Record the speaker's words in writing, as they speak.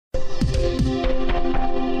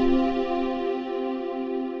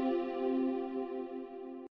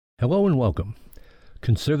Hello and welcome.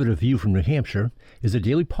 Conservative View from New Hampshire is a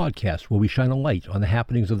daily podcast where we shine a light on the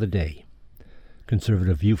happenings of the day.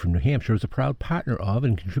 Conservative View from New Hampshire is a proud partner of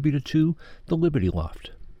and contributor to the Liberty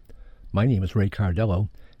Loft. My name is Ray Cardello,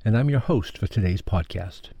 and I'm your host for today's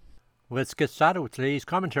podcast. Let's get started with today's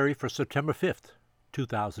commentary for September 5th,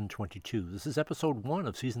 2022. This is episode 1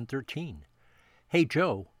 of season 13. Hey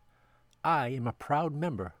Joe, I am a proud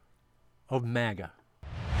member of MAGA.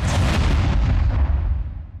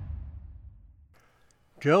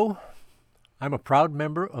 Joe, I'm a proud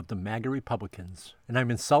member of the MAGA Republicans, and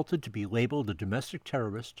I'm insulted to be labeled a domestic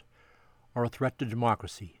terrorist or a threat to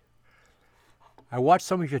democracy. I watched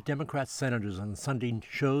some of your Democrat senators on the Sunday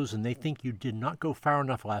shows, and they think you did not go far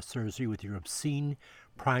enough last Thursday with your obscene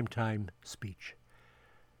primetime speech.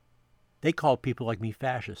 They call people like me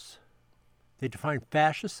fascists. They define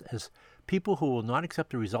fascists as people who will not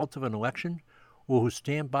accept the results of an election or who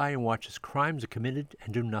stand by and watch as crimes are committed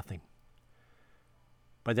and do nothing.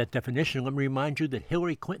 By that definition, let me remind you that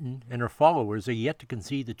Hillary Clinton and her followers are yet to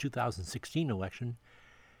concede the 2016 election,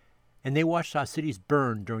 and they watched our cities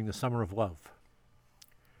burn during the Summer of Love.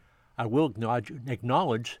 I will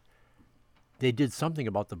acknowledge they did something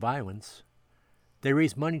about the violence. They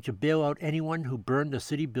raised money to bail out anyone who burned a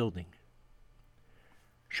city building.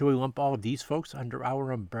 Should we lump all of these folks under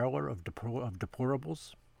our umbrella of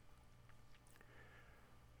deplorables?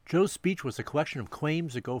 Joe's speech was a collection of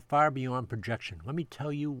claims that go far beyond projection. Let me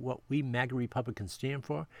tell you what we MAGA Republicans stand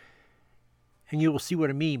for, and you will see what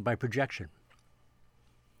I mean by projection.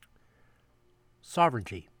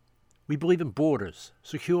 Sovereignty. We believe in borders,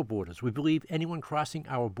 secure borders. We believe anyone crossing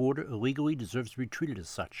our border illegally deserves to be treated as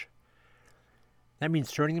such. That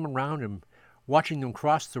means turning them around and watching them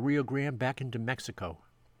cross the Rio Grande back into Mexico.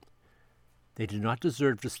 They do not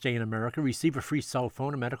deserve to stay in America, receive a free cell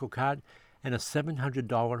phone, a medical card, and a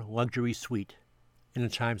 $700 luxury suite in a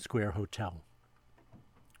Times Square hotel.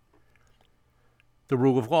 The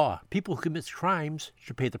rule of law. People who commit crimes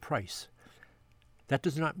should pay the price. That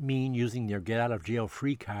does not mean using their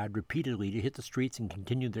get-out-of-jail-free card repeatedly to hit the streets and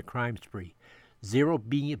continue their crime spree. Zero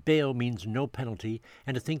bail means no penalty,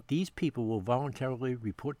 and to think these people will voluntarily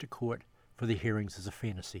report to court for the hearings is a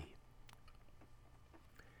fantasy.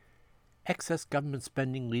 Excess government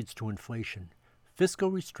spending leads to inflation.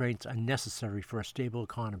 Fiscal restraints are necessary for a stable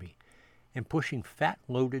economy, and pushing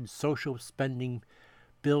fat-loaded social spending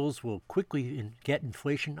bills will quickly get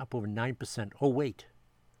inflation up over 9%. Oh, wait,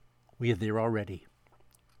 we are there already.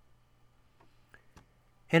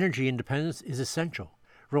 Energy independence is essential.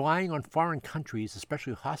 Relying on foreign countries,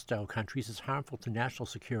 especially hostile countries, is harmful to national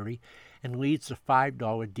security and leads to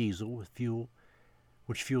 $5 diesel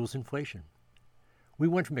which fuels inflation. We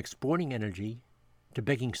went from exporting energy to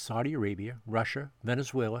begging Saudi Arabia, Russia,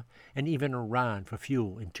 Venezuela, and even Iran for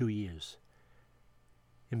fuel in 2 years.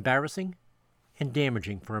 Embarrassing and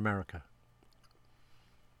damaging for America.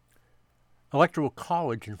 Electoral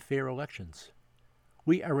college and fair elections.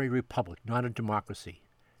 We are a republic, not a democracy.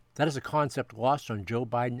 That is a concept lost on Joe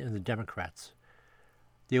Biden and the Democrats.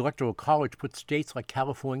 The Electoral College puts states like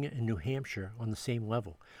California and New Hampshire on the same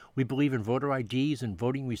level. We believe in voter IDs and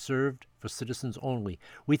voting reserved for citizens only.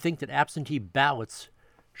 We think that absentee ballots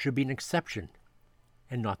should be an exception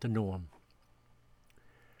and not the norm.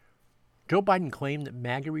 Joe Biden claimed that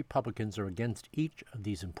MAGA Republicans are against each of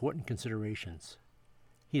these important considerations.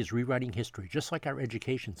 He is rewriting history, just like our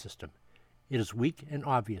education system. It is weak and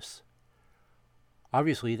obvious.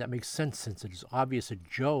 Obviously, that makes sense since it is obvious that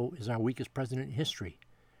Joe is our weakest president in history,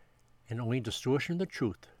 and only distortion of the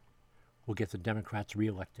truth will get the Democrats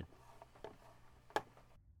reelected.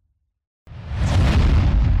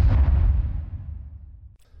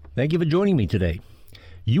 Thank you for joining me today.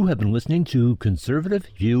 You have been listening to Conservative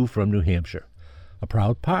View from New Hampshire, a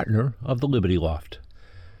proud partner of the Liberty Loft.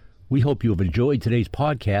 We hope you have enjoyed today's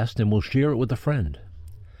podcast and will share it with a friend.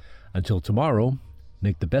 Until tomorrow,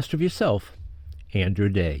 make the best of yourself and your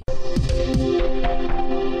day.